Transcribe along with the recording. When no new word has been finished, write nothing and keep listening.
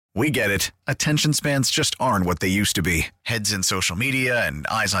We get it. Attention spans just aren't what they used to be. Heads in social media and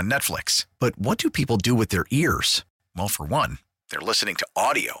eyes on Netflix. But what do people do with their ears? Well, for one, they're listening to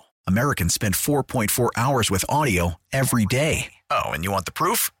audio. Americans spend 4.4 hours with audio every day. Oh, and you want the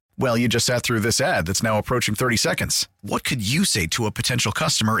proof? Well, you just sat through this ad that's now approaching 30 seconds. What could you say to a potential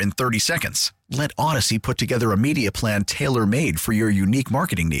customer in 30 seconds? Let Odyssey put together a media plan tailor-made for your unique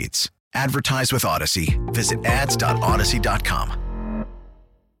marketing needs. Advertise with Odyssey. Visit ads.odyssey.com.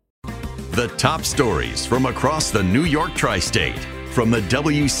 The top stories from across the New York tri-state. From the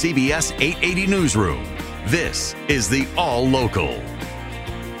WCBS 880 newsroom, this is the All Local.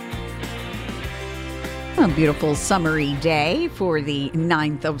 A beautiful summery day for the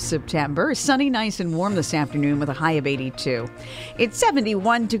 9th of September. Sunny, nice and warm this afternoon with a high of 82. It's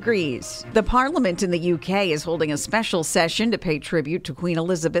 71 degrees. The Parliament in the UK is holding a special session to pay tribute to Queen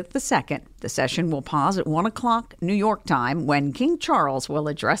Elizabeth II. The session will pause at 1 o'clock New York time when King Charles will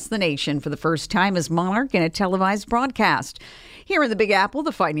address the nation for the first time as monarch in a televised broadcast. Here in the Big Apple,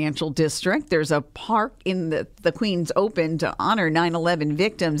 the financial district, there's a park in the Queen's Open to honor 9/11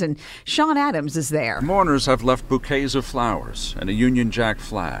 victims, and Sean Adams is there. Mourners have left bouquets of flowers and a Union Jack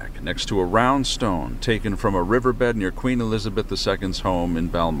flag next to a round stone taken from a riverbed near Queen Elizabeth II's home in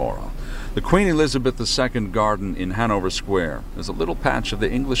Balmoral. The Queen Elizabeth II Garden in Hanover Square is a little patch of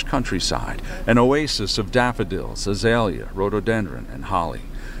the English countryside, an oasis of daffodils, azalea, rhododendron, and holly.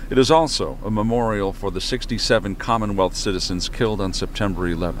 It is also a memorial for the 67 Commonwealth citizens killed on September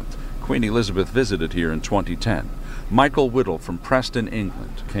 11th. Queen Elizabeth visited here in 2010. Michael Whittle from Preston,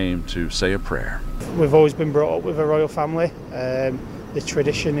 England, came to say a prayer. We've always been brought up with a royal family. The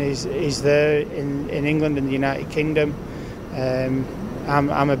tradition is there in England and the United Kingdom.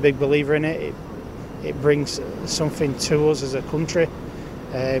 I'm a big believer in it. It brings something to us as a country.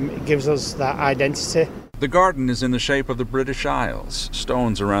 It gives us that identity. The garden is in the shape of the British Isles.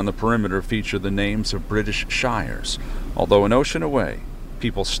 Stones around the perimeter feature the names of British shires. Although an ocean away,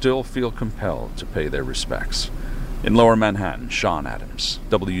 people still feel compelled to pay their respects. In Lower Manhattan, Sean Adams,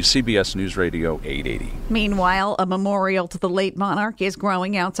 WCBS News Radio 880. Meanwhile, a memorial to the late monarch is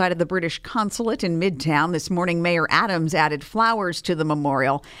growing outside of the British consulate in Midtown. This morning, Mayor Adams added flowers to the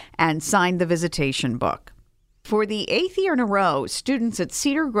memorial and signed the visitation book. For the 8th year in a row, students at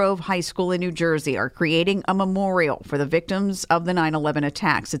Cedar Grove High School in New Jersey are creating a memorial for the victims of the 9/11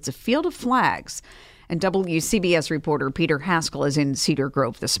 attacks. It's a field of flags. And WCBS reporter Peter Haskell is in Cedar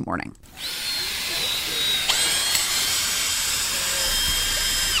Grove this morning.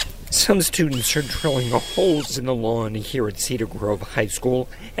 Some students are drilling holes in the lawn here at Cedar Grove High School,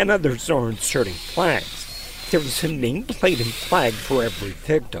 and others are inserting flags. There's a nameplate and flag for every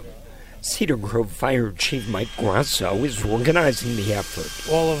victim. Cedar Grove Fire Chief Mike Grasso is organizing the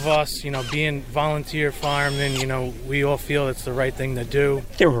effort. All of us, being volunteer firemen, we all feel it's the right thing to do.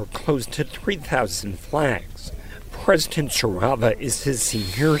 There are close to 3,000 flags. President Sarava is his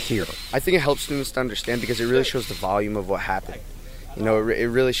senior here. I think it helps students to understand because it really shows the volume of what happened. It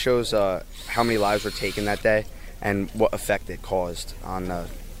really shows how many lives were taken that day and what effect it caused on,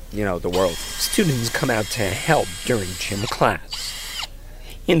 the world. Students come out to help during gym class.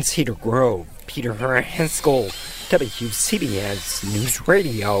 In Cedar Grove, Peter Haskell, WCBS News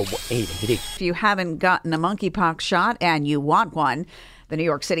Radio 880. If you haven't gotten a monkeypox shot and you want one, the New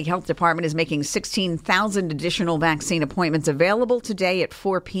York City Health Department is making 16,000 additional vaccine appointments available today at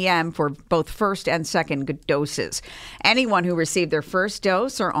 4 p.m. for both first and second doses. Anyone who received their first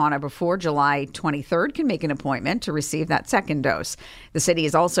dose or on or before July 23rd can make an appointment to receive that second dose. The city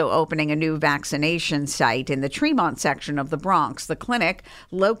is also opening a new vaccination site in the Tremont section of the Bronx. The clinic,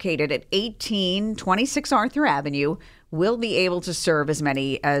 located at 1826 Arthur Avenue, will be able to serve as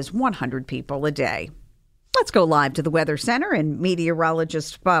many as 100 people a day. Let's go live to the Weather Center and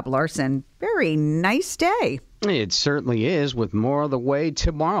meteorologist Bob Larson. Very nice day. It certainly is, with more of the way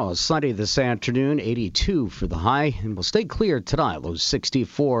tomorrow. Sunny this afternoon, 82 for the high, and will stay clear tonight. Low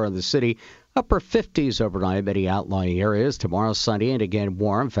 64 in the city, upper 50s overnight, many outlying areas. Tomorrow sunny and again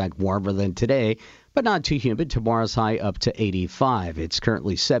warm, in fact warmer than today, but not too humid. Tomorrow's high up to 85. It's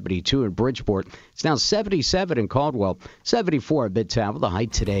currently 72 in Bridgeport. It's now 77 in Caldwell, 74 in Midtown with a high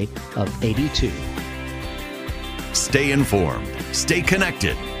today of 82. Stay informed. Stay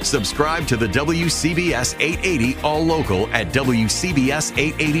connected. Subscribe to the WCBS 880 All Local at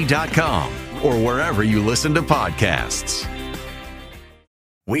WCBS880.com or wherever you listen to podcasts.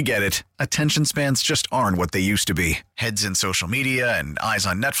 We get it. Attention spans just aren't what they used to be. Heads in social media and eyes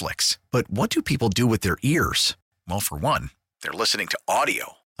on Netflix. But what do people do with their ears? Well, for one, they're listening to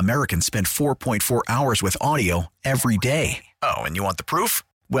audio. Americans spend 4.4 hours with audio every day. Oh, and you want the proof?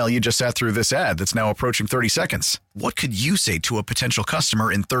 Well, you just sat through this ad that's now approaching 30 seconds. What could you say to a potential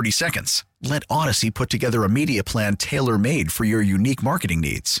customer in 30 seconds? Let Odyssey put together a media plan tailor-made for your unique marketing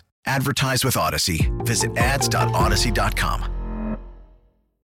needs. Advertise with Odyssey. Visit ads.odyssey.com.